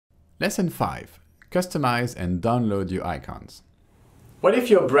Lesson 5. Customize and download your icons. What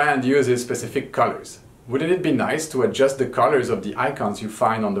if your brand uses specific colors? Wouldn't it be nice to adjust the colors of the icons you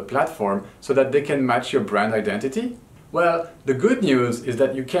find on the platform so that they can match your brand identity? Well, the good news is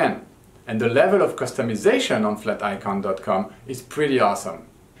that you can, and the level of customization on Flaticon.com is pretty awesome.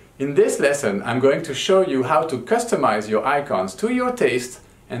 In this lesson, I'm going to show you how to customize your icons to your taste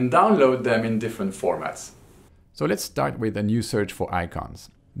and download them in different formats. So let's start with a new search for icons.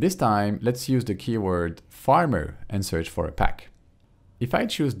 This time, let's use the keyword farmer and search for a pack. If I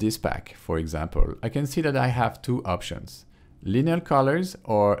choose this pack, for example, I can see that I have two options, lineal colors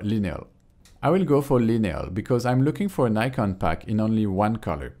or lineal. I will go for lineal because I'm looking for an icon pack in only one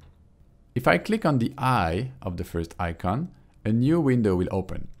color. If I click on the eye of the first icon, a new window will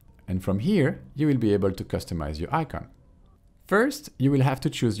open. And from here, you will be able to customize your icon. First, you will have to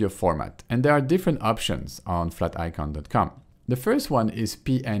choose your format, and there are different options on Flaticon.com. The first one is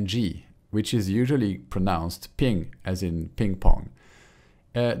PNG, which is usually pronounced ping, as in ping pong.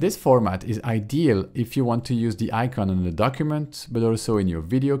 This format is ideal if you want to use the icon in a document, but also in your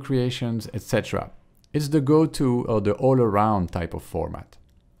video creations, etc. It's the go-to or the all-around type of format.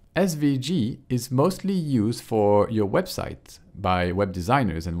 SVG is mostly used for your website by web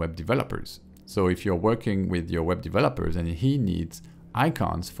designers and web developers. So if you're working with your web developers and he needs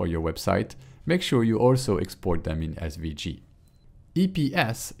icons for your website, make sure you also export them in SVG.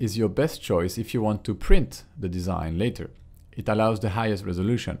 EPS is your best choice if you want to print the design later. It allows the highest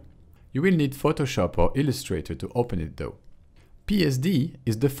resolution. You will need Photoshop or Illustrator to open it though. PSD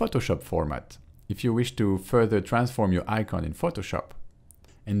is the Photoshop format if you wish to further transform your icon in Photoshop.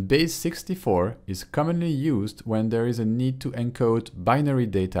 And Base64 is commonly used when there is a need to encode binary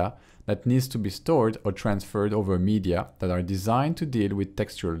data that needs to be stored or transferred over media that are designed to deal with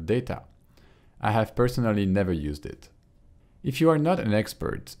textual data. I have personally never used it. If you are not an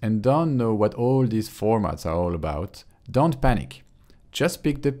expert and don't know what all these formats are all about, don't panic. Just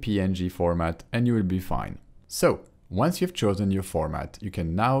pick the PNG format and you will be fine. So, once you've chosen your format, you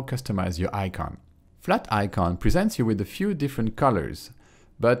can now customize your icon. Flaticon presents you with a few different colors,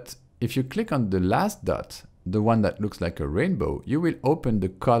 but if you click on the last dot, the one that looks like a rainbow, you will open the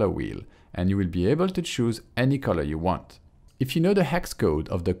color wheel and you will be able to choose any color you want. If you know the hex code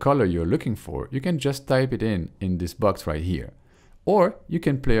of the color you're looking for, you can just type it in this box right here. Or you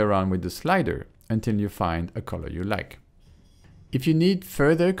can play around with the slider until you find a color you like. If you need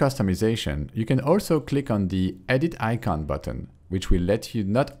further customization, you can also click on the Edit Icon button, which will let you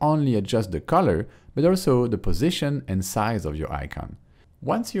not only adjust the color, but also the position and size of your icon.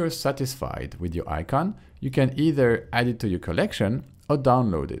 Once you're satisfied with your icon, you can either add it to your collection or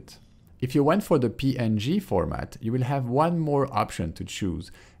download it. If you went for the PNG format, you will have one more option to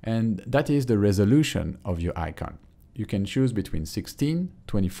choose, and that is the resolution of your icon. You can choose between 16,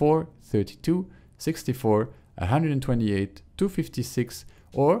 24, 32, 64, 128, 256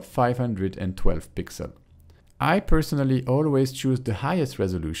 or 512 pixel. I personally always choose the highest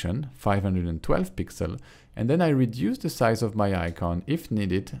resolution, 512 pixel, and then I reduce the size of my icon if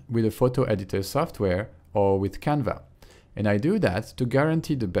needed with a photo editor software or with Canva. And I do that to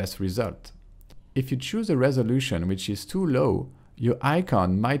guarantee the best result. If you choose a resolution which is too low, your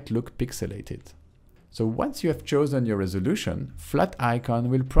icon might look pixelated. So once you have chosen your resolution, Flaticon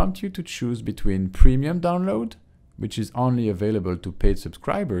will prompt you to choose between premium download, which is only available to paid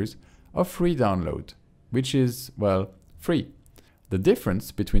subscribers, or free download, which is, well, free. The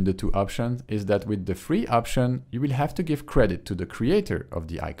difference between the two options is that with the free option, you will have to give credit to the creator of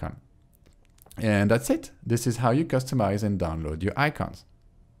the icon. And that's it. This is how you customize and download your icons.